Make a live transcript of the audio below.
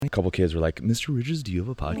A couple kids were like, "Mr. Ridges, do you have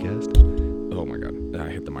a podcast?" Oh my God, I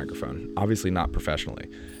hit the microphone. Obviously not professionally.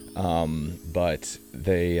 But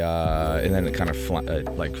they, and then it kind of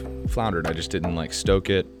floundered. I just didn't like stoke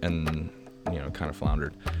it and, kind of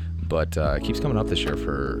floundered. But it keeps coming up this year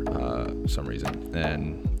for some reason.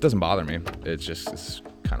 And it doesn't bother me. It's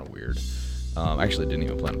kind of weird. I actually didn't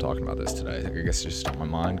even plan on talking about this today. I guess it's just on my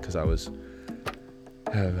mind because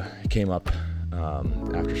came up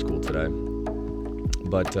after school today.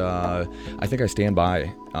 But I think I stand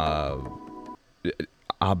by,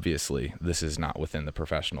 obviously, this is not within the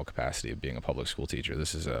professional capacity of being a public school teacher.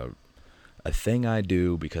 This is a thing I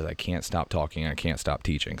do because I can't stop talking and I can't stop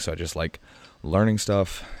teaching. So I just like learning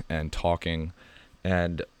stuff and talking.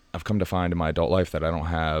 And I've come to find in my adult life that I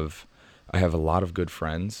have a lot of good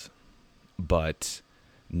friends, but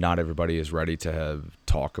not everybody is ready to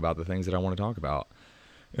talk about the things that I want to talk about.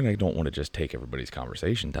 And I don't want to just take everybody's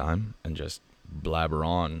conversation time and just blabber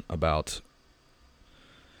on about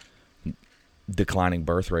declining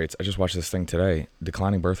birth rates. I just watched this thing today.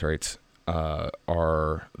 Declining birth rates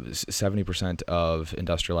are 70% of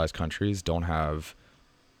industrialized countries don't have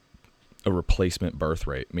a replacement birth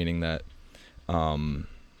rate, meaning that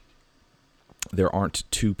there aren't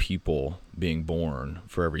 2 people being born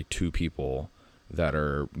for every 2 people that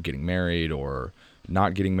are getting married or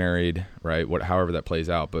not getting married, right? However that plays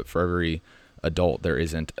out, but for every adult, there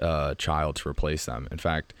isn't a child to replace them. In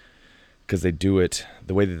fact, because they do it,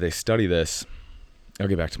 the way that they study this, I'll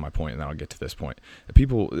get back to my point and then I'll get to this point.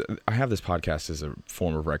 I have this podcast as a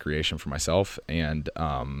form of recreation for myself, and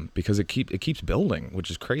because it keeps building,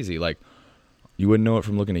 which is crazy. Like, you wouldn't know it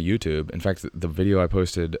from looking at YouTube. In fact, the video I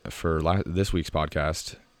posted for this week's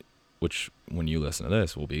podcast, which when you listen to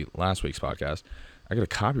this will be last week's podcast, I got a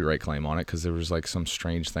copyright claim on it because there was like some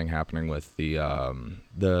strange thing happening with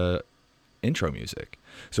the intro music.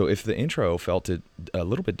 So if the intro felt it a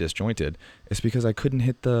little bit disjointed, it's because I couldn't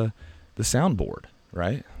hit the soundboard,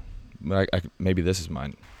 right? Maybe this is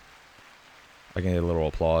mine. I can hit a little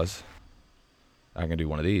applause. I can do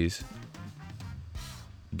one of these.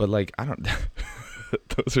 But like, I don't,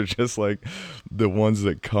 those are just like the ones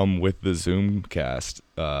that come with the Zoomcast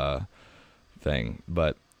thing.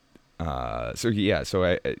 But so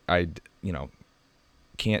I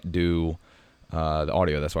can't do the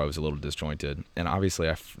audio. That's why I was a little disjointed. And obviously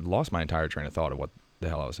I lost my entire train of thought of what the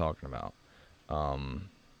hell I was talking about.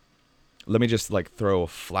 Let me just like throw a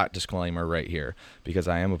flat disclaimer right here, because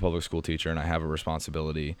I am a public school teacher and I have a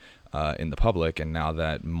responsibility in the public. And now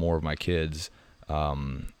that more of my kids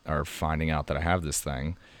are finding out that I have this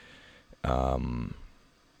thing,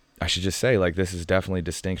 I should just say, like, this is definitely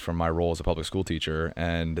distinct from my role as a public school teacher,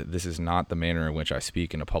 and this is not the manner in which I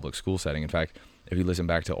speak in a public school setting. In fact, if you listen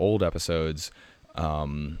back to old episodes,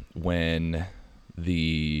 when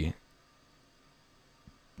the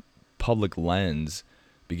public lens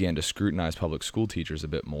began to scrutinize public school teachers a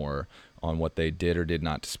bit more on what they did or did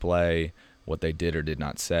not display, what they did or did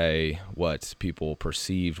not say, what people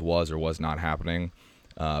perceived was or was not happening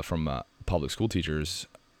from public school teachers,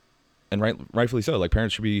 and rightfully so. Like,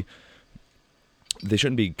 parents they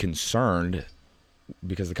shouldn't be concerned,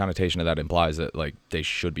 because the connotation of that implies that like they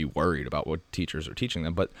should be worried about what teachers are teaching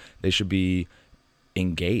them, but they should be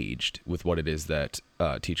engaged with what it is that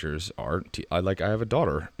teachers are. I have a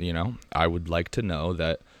daughter, I would like to know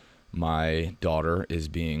that my daughter is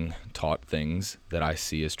being taught things that I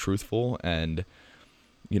see as truthful, and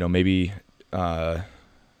maybe that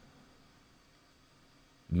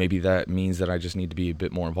means that I just need to be a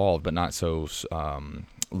bit more involved, but not so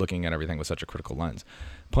looking at everything with such a critical lens.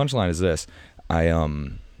 Punchline is this: I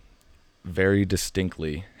very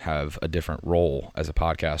distinctly have a different role as a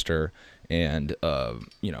podcaster and a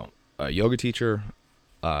yoga teacher.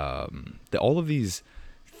 All of these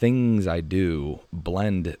things I do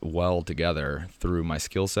blend well together through my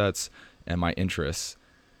skill sets and my interests.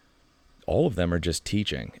 All of them are just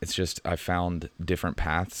teaching. It's just I found different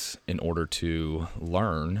paths in order to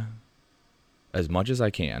learn as much as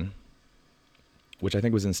I can, which I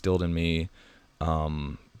think was instilled in me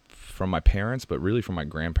from my parents, but really from my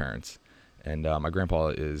grandparents. And my grandpa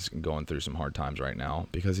is going through some hard times right now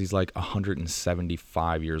because he's like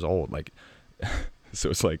 175 years old. Like, so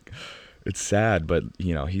it's like, it's sad, but he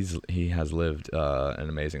has lived an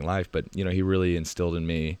amazing life. But he really instilled in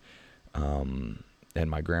me, and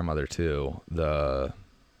my grandmother too, the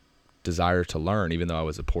desire to learn, even though I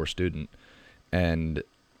was a poor student, and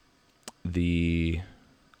the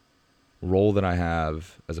role that I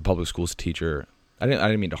have as a public schools teacher. I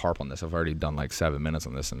didn't mean to harp on this. I've already done like 7 minutes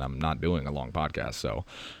on this, and I'm not doing a long podcast. So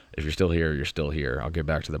if you're still here, you're still here. I'll get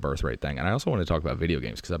back to the birth rate thing. And I also want to talk about video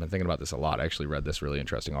games because I've been thinking about this a lot. I actually read this really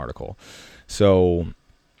interesting article. So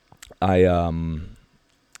I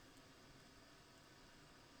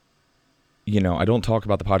I don't talk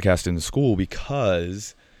about the podcast in school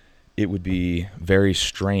because it would be very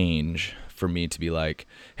strange for me to be like,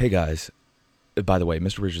 hey guys, by the way,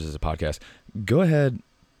 Mr. Bridges is a podcast. Go ahead,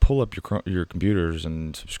 pull up your computers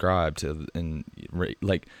and subscribe to, and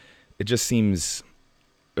like, it just seems,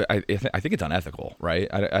 I think it's unethical, right?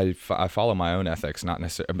 I follow my own ethics, not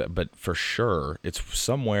necessarily, but for sure, it's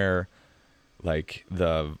somewhere like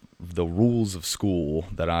the rules of school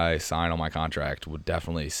that I sign on my contract would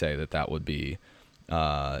definitely say that would be,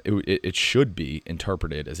 it should be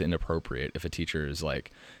interpreted as inappropriate if a teacher is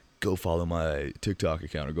like, go follow my TikTok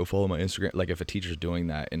account or go follow my Instagram. Like if a teacher's doing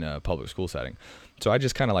that in a public school setting. So I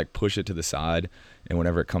just kind of like push it to the side. And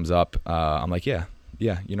whenever it comes up, I'm like, yeah.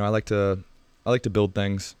 I like to build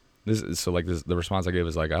things. The response I give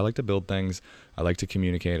is like, I like to build things. I like to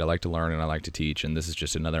communicate. I like to learn, and I like to teach. And this is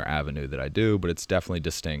just another avenue that I do, but it's definitely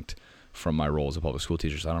distinct from my role as a public school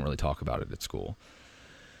teacher. So I don't really talk about it at school.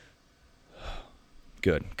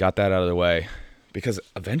 Good. Got that out of the way, because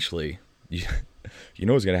eventually you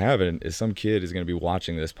know what's going to happen is some kid is going to be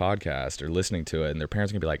watching this podcast or listening to it, and their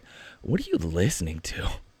parents are going to be like, what are you listening to?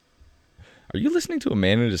 Are you listening to a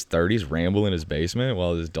man in his 30s ramble in his basement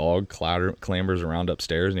while his dog clambers around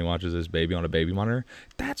upstairs and he watches his baby on a baby monitor?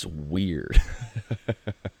 That's weird.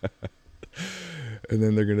 And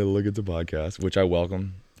then they're going to look at the podcast, which I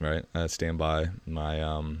welcome, right? I stand by my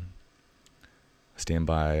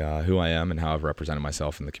who I am and how I've represented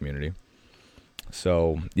myself in the community.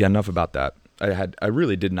 So yeah, enough about that. I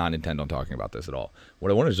really did not intend on talking about this at all.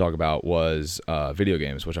 What I wanted to talk about was video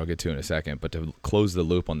games, which I'll get to in a second. But to close the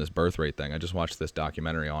loop on this birth rate thing, I just watched this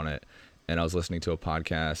documentary on it, and I was listening to a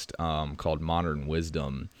podcast called Modern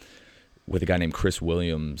Wisdom with a guy named Chris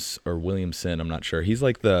Williams or Williamson. I'm not sure. I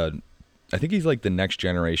think he's like the next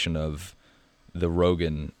generation of the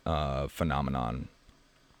Rogan phenomenon,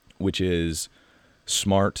 which is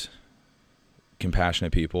smart,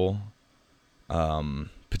 compassionate people.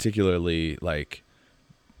 Particularly like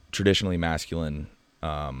traditionally masculine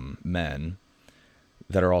men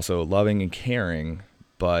that are also loving and caring,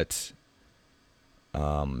 but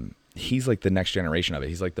he's like the next generation of it.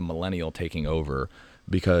 He's like the millennial taking over,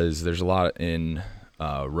 because there's a lot in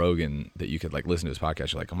Rogan that you could like listen to his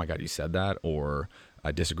podcast. You're like, oh my God, you said that, or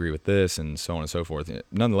I disagree with this, and so on and so forth.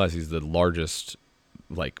 Nonetheless, he's the largest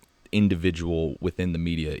like individual within the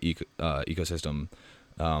media ecosystem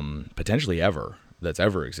potentially ever that's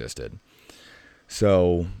ever existed.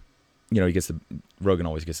 So, Rogan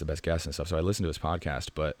always gets the best guests and stuff. So I listen to his podcast,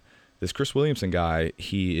 but this Chris Williamson guy,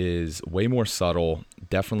 he is way more subtle,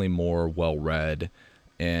 definitely more well-read,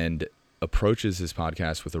 and approaches his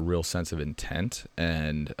podcast with a real sense of intent.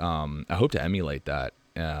 And I hope to emulate that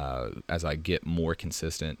as I get more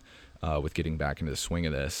consistent with getting back into the swing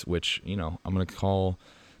of this, which, I'm going to call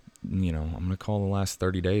the last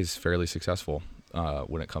 30 days fairly successful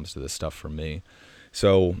when it comes to this stuff for me.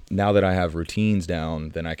 So now that I have routines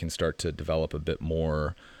down, then I can start to develop a bit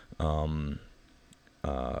more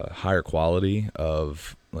higher quality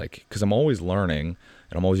of like, because I'm always learning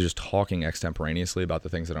and I'm always just talking extemporaneously about the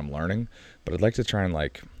things that I'm learning, but I'd like to try and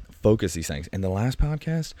like focus these things. And the last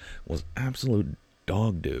podcast was absolute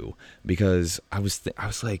dog do, because I was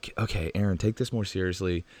like, okay, Aaron, take this more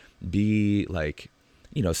seriously. Be like,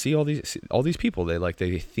 see all these people,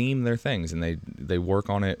 they theme their things and they work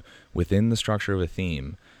on it within the structure of a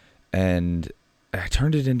theme. And I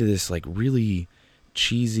turned it into this like really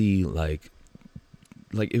cheesy, like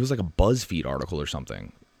it was like a BuzzFeed article or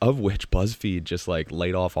something, of which BuzzFeed just like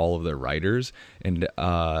laid off all of their writers and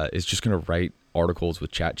is just going to write articles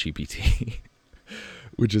with ChatGPT,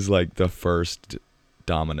 which is like the first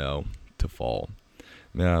domino to fall.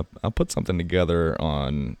 Now, I'll put something together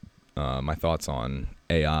on my thoughts on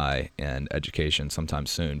AI and education sometime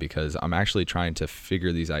soon, because I'm actually trying to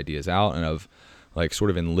figure these ideas out, and I've like sort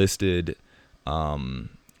of enlisted, not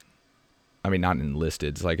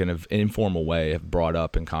enlisted, it's like in an informal way, have brought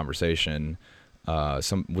up in conversation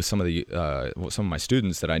some of my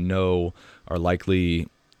students that I know are likely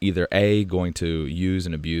either going to use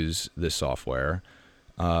and abuse this software,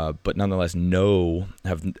 but nonetheless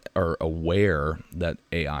are aware that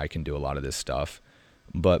AI can do a lot of this stuff.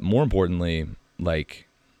 But more importantly, like,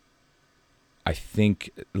 I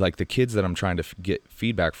think like the kids that I'm trying to get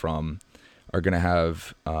feedback from are going to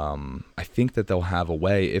have, I think that they'll have a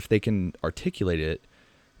way, if they can articulate it,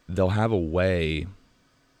 they'll have a way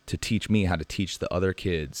to teach me how to teach the other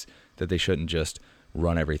kids that they shouldn't just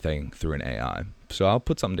run everything through an AI. So I'll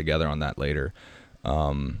put something together on that later.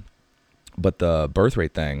 But the birth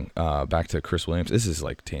rate thing, back to Chris Williams, this is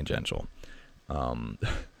like tangential,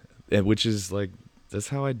 which is like, that's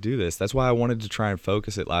how I do this. That's why I wanted to try and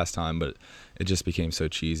focus it last time, but it just became so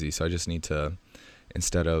cheesy. So I just need to,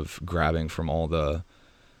 instead of grabbing from all the,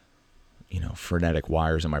 frenetic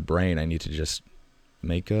wires in my brain, I need to just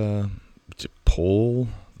to pull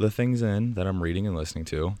the things in that I'm reading and listening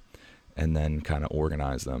to, and then kind of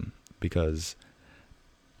organize them. Because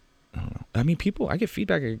I don't know. I mean, I get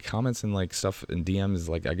feedback, I get comments and like stuff in DMs.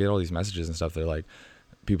 Like I get all these messages and stuff. They're like,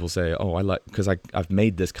 people say, "Oh, because I've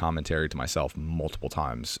made this commentary to myself multiple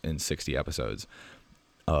times in 60 episodes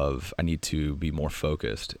of I need to be more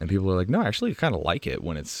focused." And people are like, "No, I actually kind of like it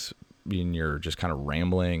when you're just kind of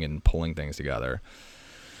rambling and pulling things together."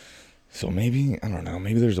 So maybe, I don't know,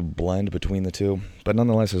 maybe there's a blend between the two. But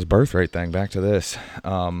nonetheless, this birth rate thing, back to this.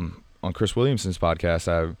 On Chris Williamson's podcast,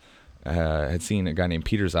 I had seen a guy named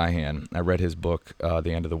Peter Zeihan. I read his book,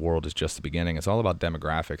 The End of the World is Just the Beginning. It's all about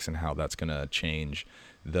demographics and how that's going to change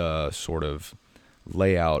the sort of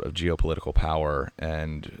layout of geopolitical power.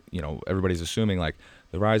 And, everybody's assuming like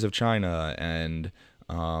the rise of China and,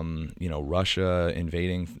 Russia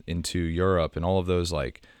invading into Europe and all of those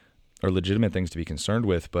like are legitimate things to be concerned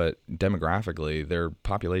with, but demographically their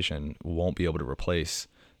population won't be able to replace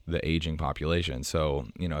the aging population. So,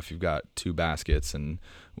 if you've got two baskets and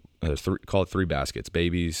call it three baskets,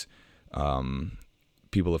 babies,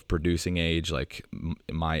 people of producing age, like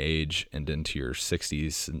my age and into your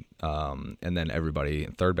 60s, and then everybody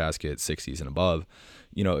in third basket, 60s and above,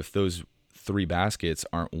 if those three baskets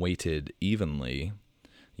aren't weighted evenly,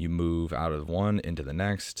 you move out of one into the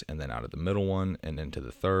next, and then out of the middle one and into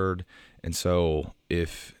the third. And so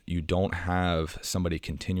if you don't have somebody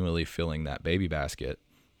continually filling that baby basket,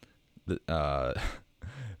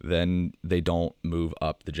 then they don't move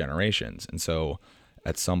up the generations. And so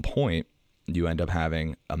at some point, you end up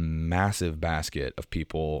having a massive basket of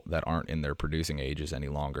people that aren't in their producing ages any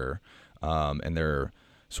longer, and they're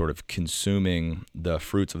sort of consuming the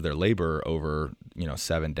fruits of their labor over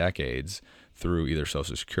 7 decades through either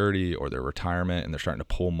Social Security or their retirement, and they're starting to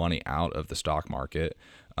pull money out of the stock market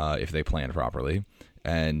if they plan properly,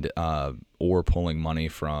 and or pulling money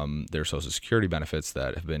from their Social Security benefits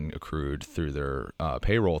that have been accrued through their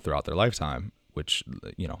payroll throughout their lifetime, which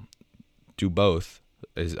do both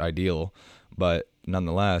is ideal, but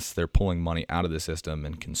nonetheless they're pulling money out of the system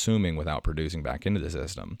and consuming without producing back into the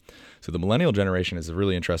system. So the millennial generation is a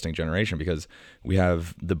really interesting generation because we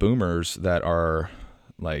have the boomers that are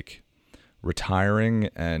like retiring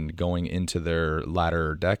and going into their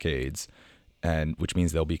latter decades, and which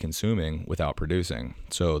means they'll be consuming without producing.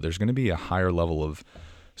 So there's going to be a higher level of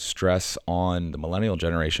stress on the millennial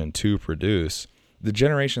generation to produce. The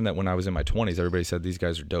generation that when I was in my 20s, everybody said these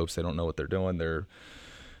guys are dopes. They don't know what they're doing. They're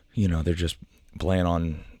just playing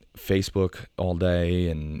on Facebook all day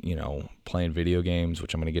and, playing video games,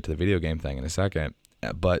 which I'm going to get to the video game thing in a second.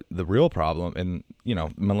 But the real problem, and,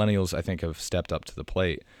 millennials, I think, have stepped up to the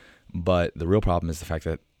plate. But the real problem is the fact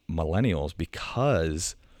that millennials,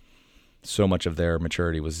 because so much of their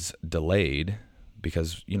maturity was delayed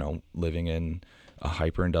because, living in a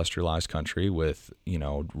hyper-industrialized country with,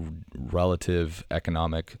 relative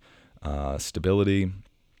economic stability.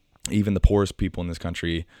 Even the poorest people in this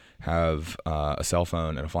country have a cell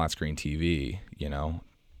phone and a flat screen TV.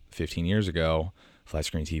 15 years ago, flat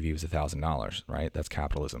screen TV was $1,000, right? That's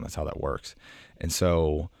capitalism. That's how that works. And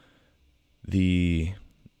so the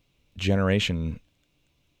generation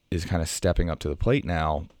is kind of stepping up to the plate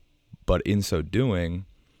now, but in so doing,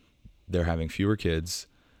 they're having fewer kids,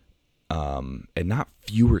 and not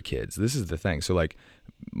fewer kids. This is the thing. So like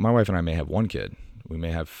my wife and I may have one kid. We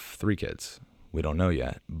may have 3 kids. We don't know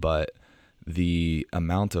yet, but the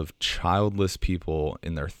amount of childless people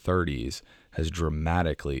in their 30s has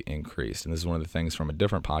dramatically increased. And this is one of the things from a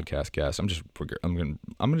different podcast guest. I'm just going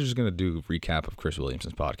to do a recap of Chris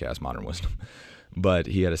Williamson's podcast, Modern Wisdom. But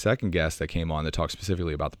he had a second guest that came on that talked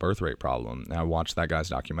specifically about the birth rate problem. And I watched that guy's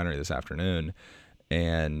documentary this afternoon,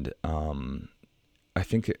 and I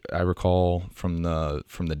think I recall from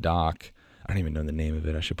the doc, I don't even know the name of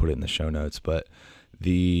it. I should put it in the show notes, but let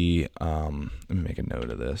me make a note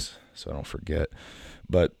of this so I don't forget.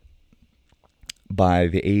 But by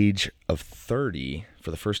the age of 30,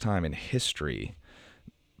 for the first time in history,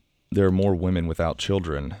 there are more women without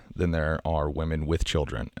children than there are women with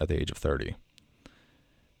children at the age of 30.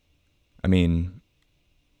 I mean,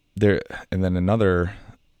 and then another,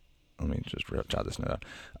 let me just jot this note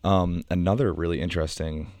out. Another really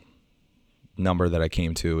interesting number that I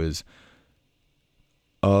came to is,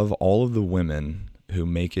 of all of the women who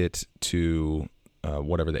make it to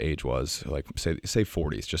whatever the age was, like say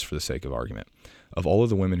 40s, just for the sake of argument, of all of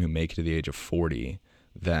the women who make it to the age of 40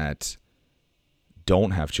 that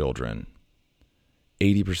don't have children,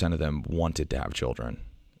 80% of them wanted to have children.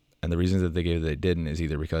 And the reasons that they gave that they didn't is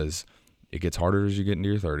either because it gets harder as you get into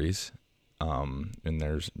your 30s. And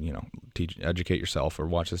there's, educate yourself or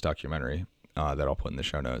watch this documentary that I'll put in the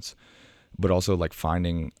show notes. But also like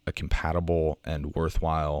finding a compatible and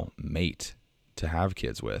worthwhile mate to have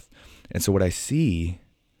kids with. And so what I see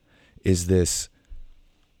is this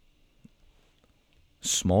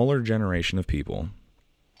smaller generation of people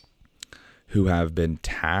who have been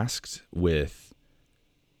tasked with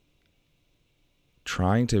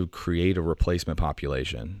trying to create a replacement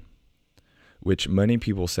population, which many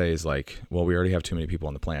people say is like, well, we already have too many people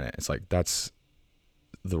on the planet. It's like, that's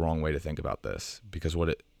the wrong way to think about this, because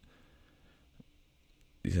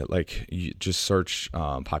you just search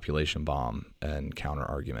population bomb and counter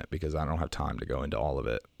argument, because I don't have time to go into all of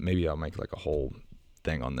it. Maybe I'll make like a whole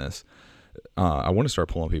thing on this. I want to start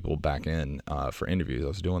pulling people back in for interviews. I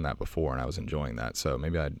was doing that before and I was enjoying that. So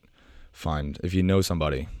maybe I'd find, if you know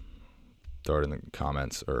somebody, throw it in the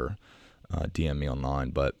comments or DM me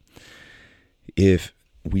online. But if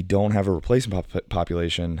we don't have a replacement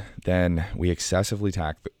population, then we excessively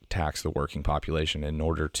tax the working population in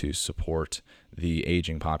order to support the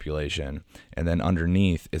aging population. And then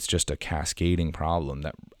underneath, it's just a cascading problem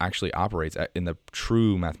that actually operates in the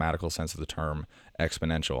true mathematical sense of the term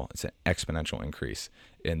exponential. It's an exponential increase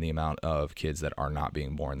in the amount of kids that are not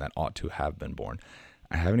being born that ought to have been born.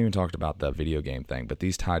 I haven't even talked about the video game thing, but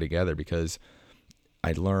these tie together because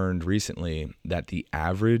I learned recently that the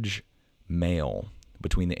average male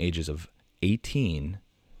between the ages of 18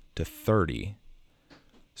 to 30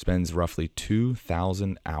 spends roughly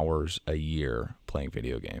 2,000 hours a year playing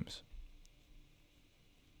video games.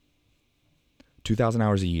 2,000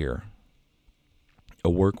 hours a year. A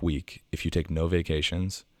work week, if you take no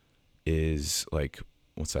vacations, is like,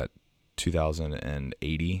 what's that,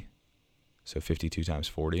 2,080? So 52 times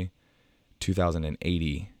 40,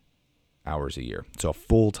 2,080 hours a year. So a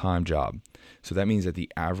full-time job. So that means that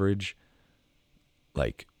the average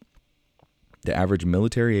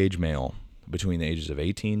military age male between the ages of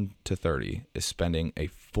 18 to 30 is spending a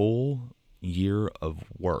full year of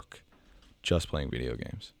work just playing video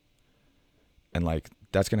games. And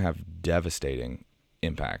that's going to have devastating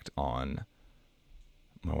impact on.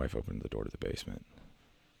 My wife opened the door to the basement.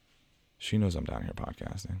 She knows I'm down here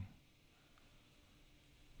podcasting.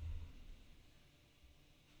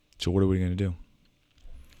 So what are we going to do?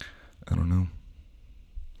 I don't know.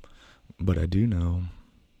 But I do know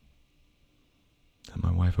that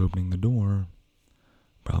my wife opening the door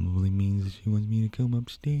probably means that she wants me to come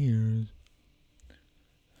upstairs.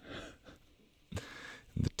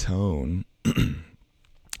 The tone,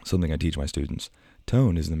 something I teach my students,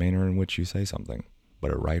 tone is the manner in which you say something.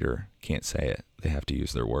 But a writer can't say it. They have to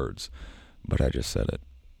use their words. But I just said it.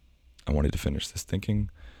 I wanted to finish this thinking,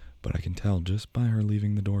 but I can tell just by her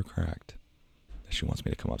leaving the door cracked that she wants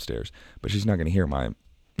me to come upstairs. But she's not going to hear my,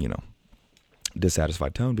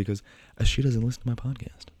 dissatisfied tone because she doesn't listen to my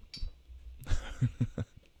podcast.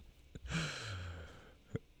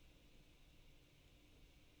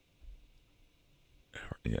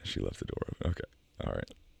 Yeah, she left the door open. Okay. All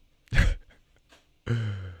right.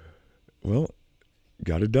 Well,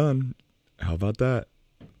 got it done. How about that?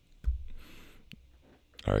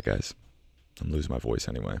 All right, guys. I'm losing my voice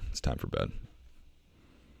anyway. It's time for bed.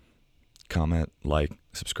 Comment, like,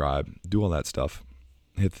 subscribe, do all that stuff.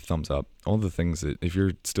 Hit the thumbs up. All the things that, if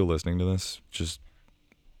you're still listening to this,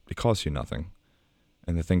 it costs you nothing.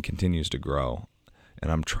 And the thing continues to grow.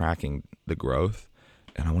 And I'm tracking the growth.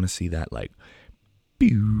 And I want to see that like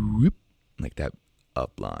that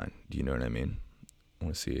up line. Do you know what I mean? I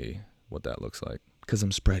want to see what that looks like. Because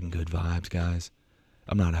I'm spreading good vibes, guys.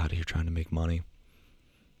 I'm not out here trying to make money.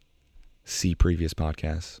 See previous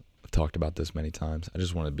podcasts. I've talked about this many times. I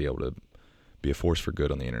just want to be able to be a force for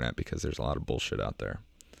good on the internet because there's a lot of bullshit out there.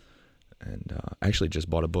 And I actually just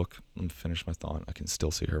bought a book. Let me finish my thought. I can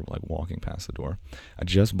still see her walking past the door. I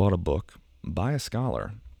just bought a book by a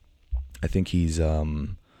scholar. I think he's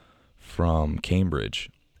from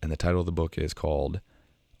Cambridge. And the title of the book is called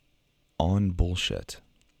On Bullshit.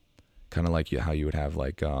 Kind of like how you would have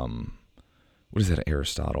what is that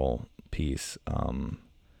Aristotle piece?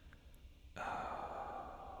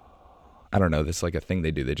 I don't know. That's like a thing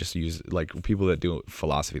they do. They just use, people that do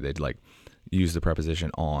philosophy, they'd use the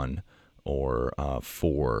preposition on or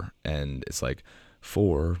for, and it's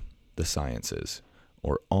for the sciences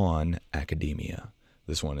or on academia.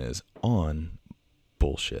 This one is on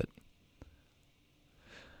bullshit.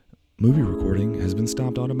 Movie recording has been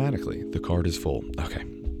stopped automatically. The card is full. Okay.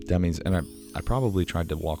 That means, and I probably tried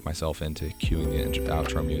to walk myself into cueing the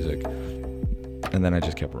outro music, and then I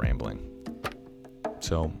just kept rambling.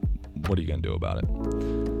 So what are you going to do about it?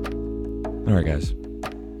 All right, guys.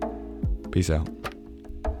 Peace out.